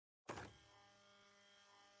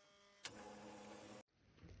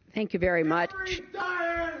Thank you very much.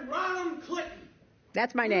 Diane Ronald Clinton.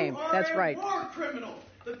 That's my name. That's right. War criminal.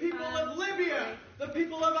 The people of Libya, the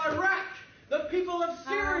people of Iraq, the people of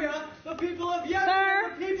Syria, the people of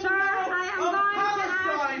Yemen, the people of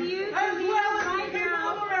Palestine, as well as the people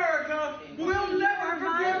of America will never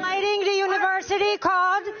forgive. Violating the university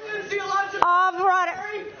code of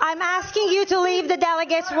Rotterdam. I'm asking you to leave. The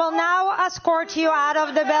delegates will now escort you out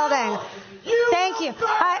of the building. Thank you.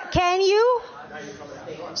 Can you?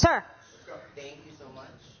 Sir. Thank you so much.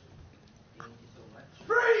 Thank you so much.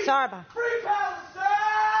 Free! Sorry. Free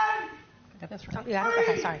Palestine! That's right. Yeah,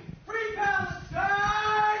 okay, sorry. Free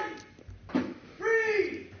Palestine!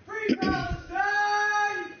 Free! Free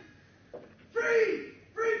Palestine! Free!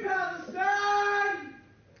 Free Palestine!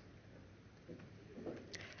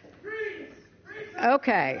 Free! Free Palestine!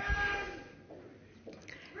 Okay.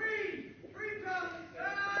 Free! Free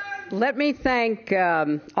Palestine! Let me thank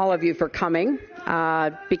all of you for coming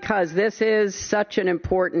because this is such an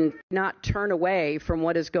important, not turn away from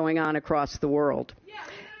what is going on across the world.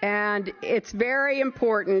 And it's very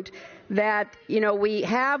important that, we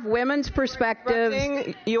have women's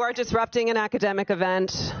perspectives. You are disrupting an academic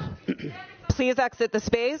event. Please exit the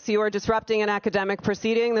space. You are disrupting an academic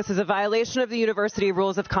proceeding. This is a violation of the university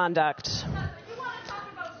rules of conduct.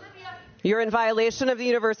 You're in violation of the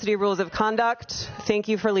university rules of conduct. Thank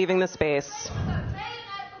you for leaving the space.